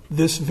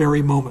this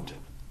very moment.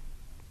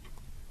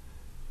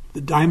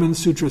 The Diamond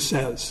Sutra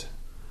says,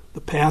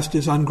 the past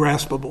is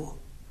ungraspable,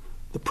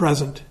 the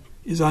present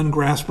is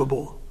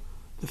ungraspable,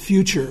 the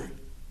future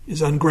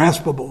is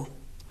ungraspable.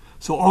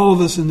 So all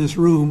of us in this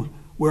room,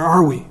 where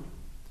are we?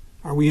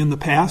 Are we in the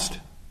past?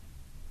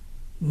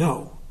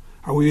 No.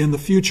 Are we in the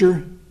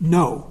future?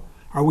 No.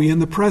 Are we in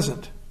the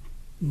present?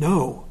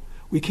 No.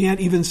 We can't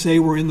even say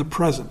we're in the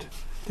present.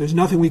 There's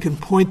nothing we can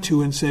point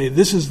to and say,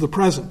 this is the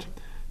present.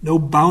 No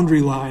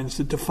boundary lines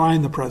that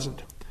define the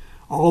present.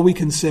 All we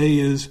can say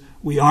is,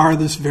 we are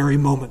this very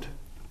moment.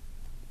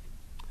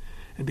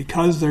 And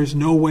because there's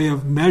no way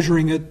of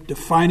measuring it,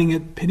 defining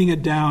it, pinning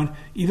it down,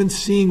 even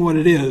seeing what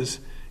it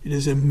is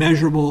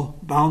immeasurable,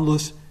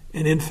 boundless,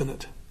 and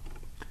infinite.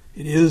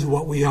 It is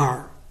what we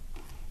are.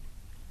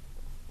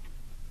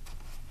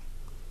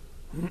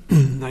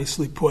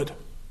 Nicely put.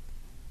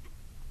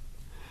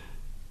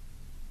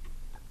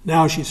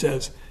 Now, she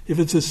says, if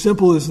it's as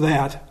simple as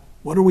that,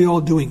 what are we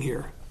all doing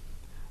here?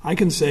 I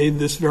can say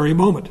this very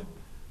moment.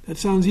 That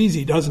sounds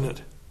easy, doesn't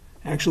it?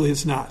 Actually,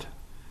 it's not.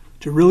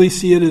 To really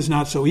see it is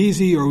not so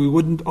easy, or we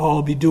wouldn't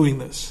all be doing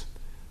this.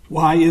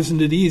 Why isn't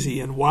it easy,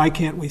 and why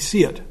can't we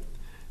see it?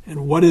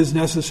 And what is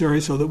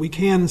necessary so that we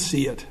can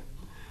see it?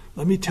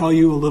 Let me tell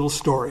you a little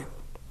story.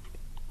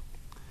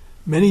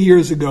 Many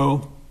years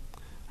ago,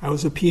 I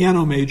was a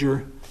piano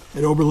major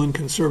at Oberlin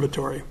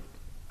Conservatory.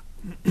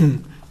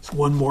 It's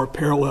one more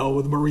parallel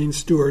with Maureen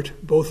Stewart.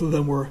 Both of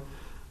them were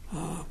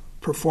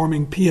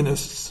performing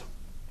pianists.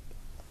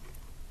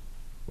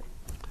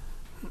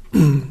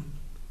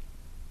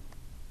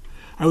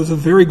 I was a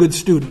very good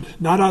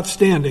student, not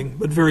outstanding,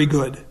 but very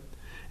good.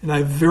 And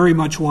I very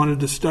much wanted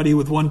to study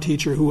with one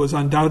teacher who was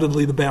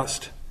undoubtedly the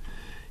best.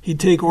 He'd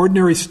take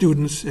ordinary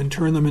students and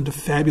turn them into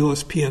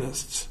fabulous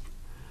pianists.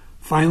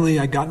 Finally,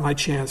 I got my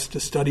chance to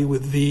study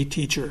with the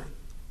teacher.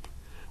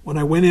 When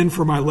I went in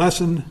for my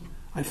lesson,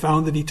 I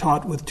found that he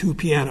taught with 2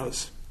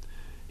 pianos.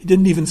 He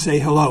didn't even say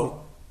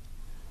hello.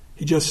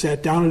 He just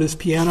sat down at his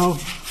piano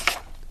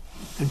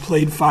and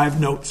played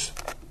 5 notes.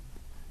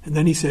 And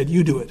then he said,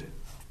 you do it.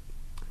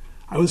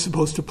 I was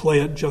supposed to play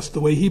it just the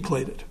way he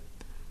played it.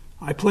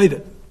 I played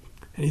it.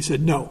 And he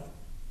said, no.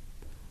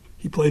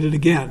 He played it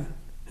again.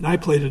 And I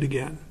played it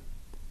again.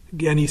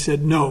 Again he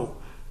said no.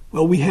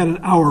 Well, we had an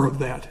hour of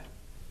that,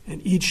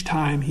 and each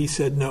time he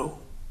said no.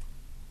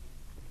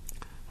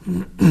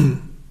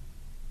 In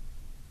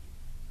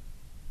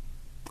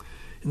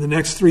the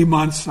next 3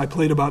 months, I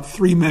played about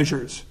 3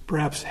 measures,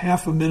 perhaps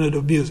half a minute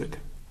of music.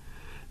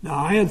 Now,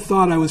 I had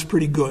thought I was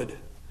pretty good.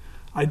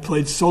 I'd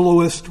played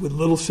soloist with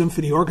little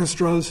symphony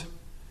orchestras,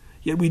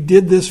 yet we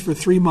did this for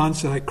 3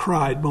 months, and I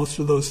cried most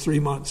of those 3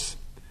 months.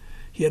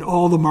 He had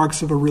all the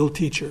marks of a real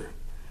teacher,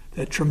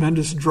 that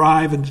tremendous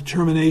drive and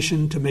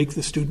determination to make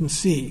the students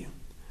see.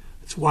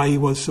 That's why he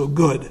was so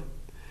good.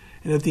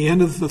 And at the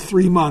end of the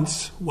 3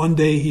 months, one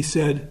day he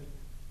said,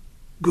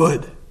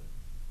 "Good."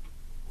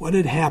 What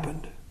had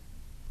happened?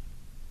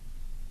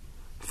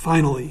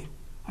 Finally,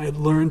 I had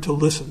learned to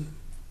listen.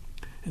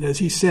 And as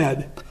he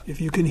said, if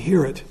you can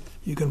hear it,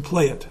 you can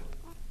play it.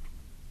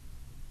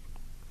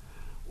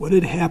 What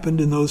had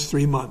happened in those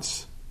 3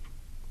 months?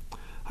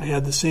 I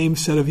had the same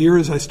set of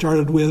ears I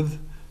started with.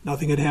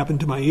 Nothing had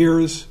happened to my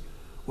ears.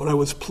 What I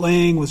was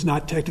playing was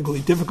not technically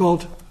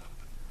difficult.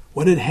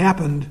 What had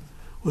happened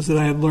was that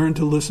I had learned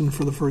to listen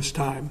for the first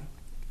time.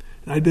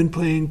 And I'd been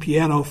playing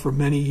piano for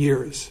many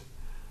years.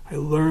 I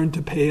learned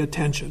to pay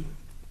attention.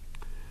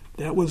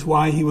 That was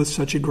why he was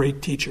such a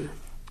great teacher.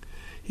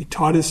 He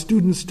taught his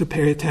students to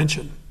pay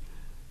attention.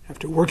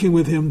 After working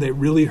with him, they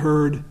really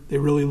heard, they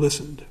really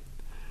listened.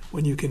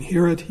 When you can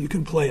hear it, you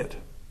can play it.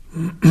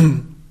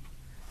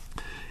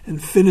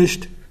 And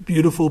finished,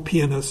 beautiful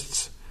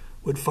pianists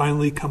would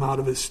finally come out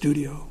of his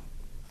studio.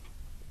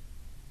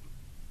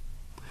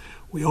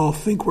 We all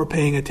think we're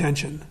paying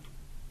attention,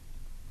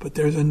 but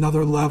there's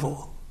another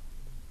level.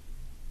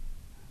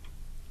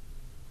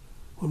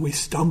 When we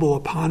stumble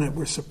upon it,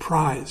 we're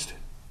surprised.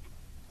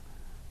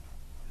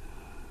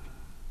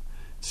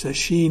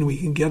 Sesshin, we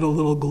can get a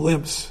little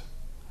glimpse,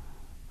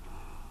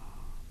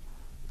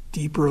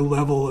 deeper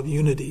level of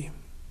unity.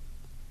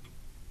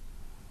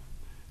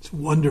 It's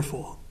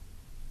wonderful.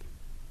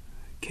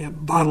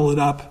 Can't bottle it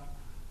up,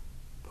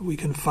 but we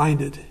can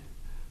find it,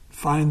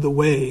 find the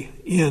way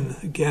in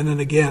again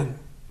and again.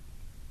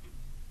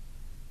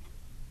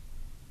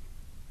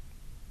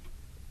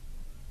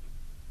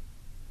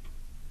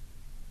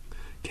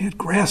 Can't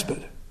grasp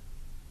it.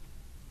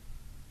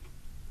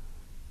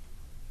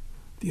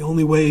 The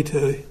only way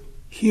to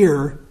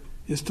hear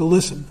is to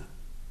listen.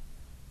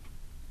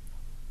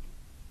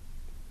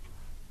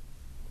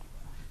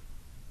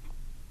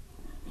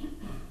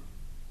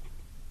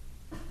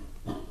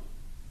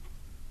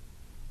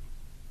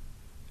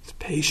 It's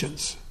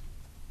patience,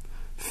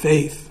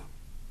 faith,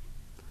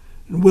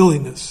 and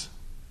willingness.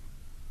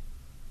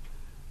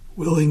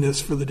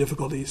 Willingness for the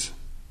difficulties.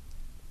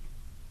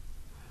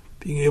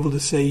 Being able to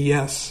say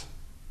yes.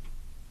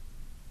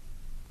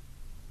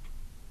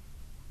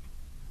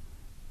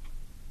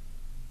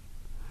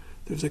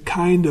 There's a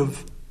kind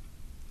of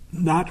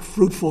not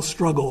fruitful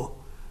struggle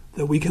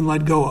that we can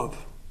let go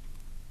of.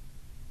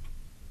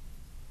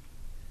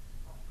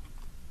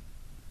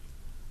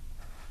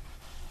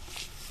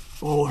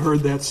 All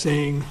heard that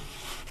saying.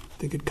 I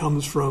think it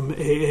comes from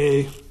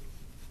AA.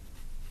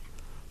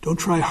 Don't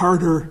try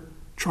harder,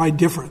 try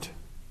different.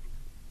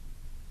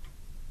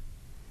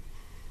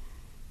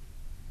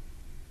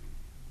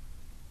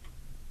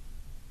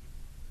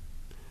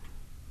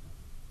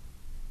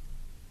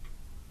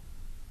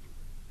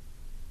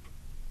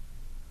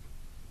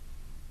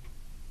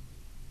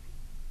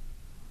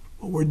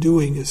 What we're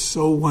doing is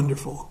so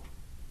wonderful,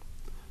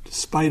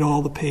 despite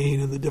all the pain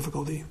and the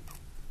difficulty.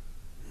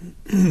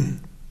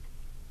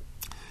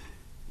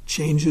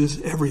 Changes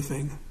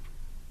everything.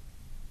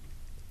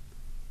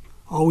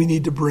 All we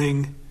need to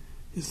bring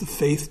is the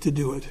faith to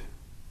do it.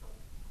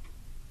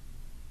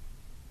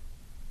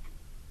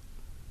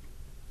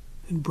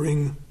 And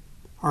bring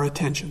our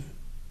attention.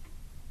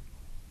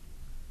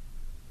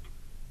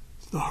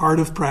 It's the heart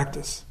of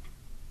practice.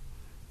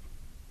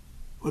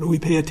 What do we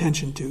pay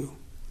attention to?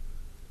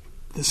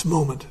 This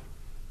moment.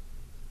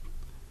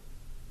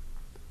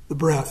 The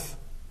breath.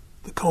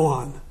 The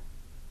koan.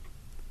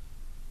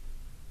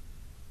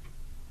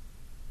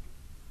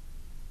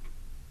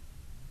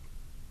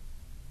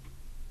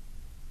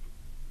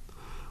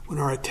 When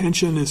our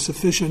attention is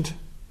sufficient,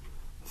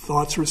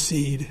 thoughts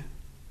recede,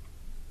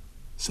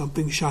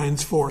 something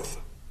shines forth.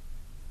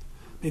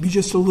 Maybe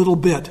just a little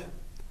bit,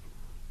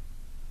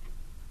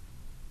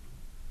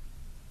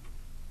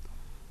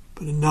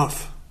 but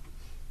enough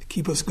to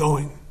keep us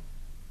going.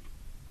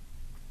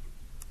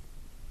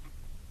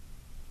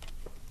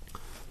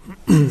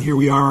 Here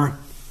we are,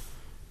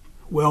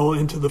 well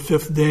into the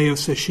 5th day of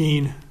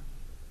Sesshin.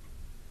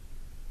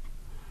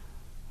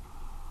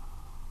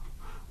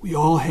 We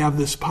all have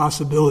this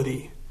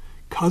possibility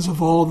because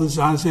of all the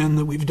zazen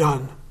that we've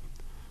done,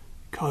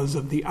 because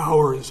of the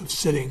hours of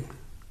sitting.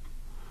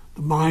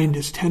 The mind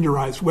is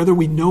tenderized, whether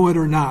we know it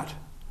or not.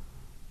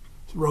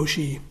 As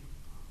Roshi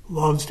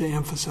loves to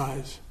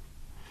emphasize.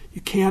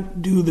 You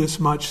can't do this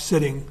much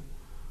sitting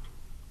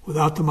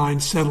without the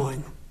mind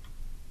settling.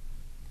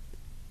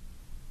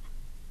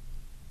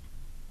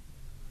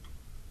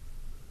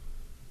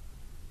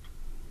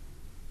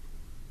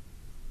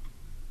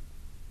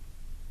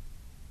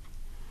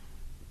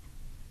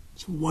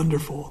 It's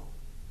wonderful.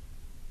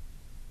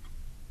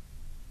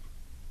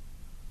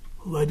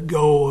 Let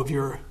go of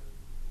your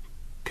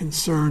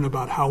concern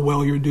about how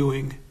well you're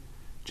doing.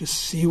 Just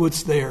see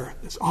what's there.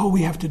 That's all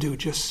we have to do.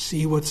 Just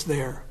see what's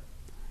there.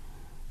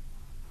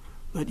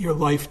 Let your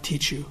life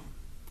teach you.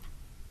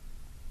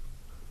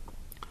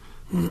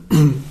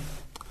 Well,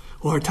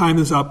 our time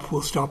is up.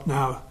 We'll stop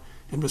now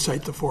and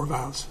recite the 4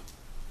 vows.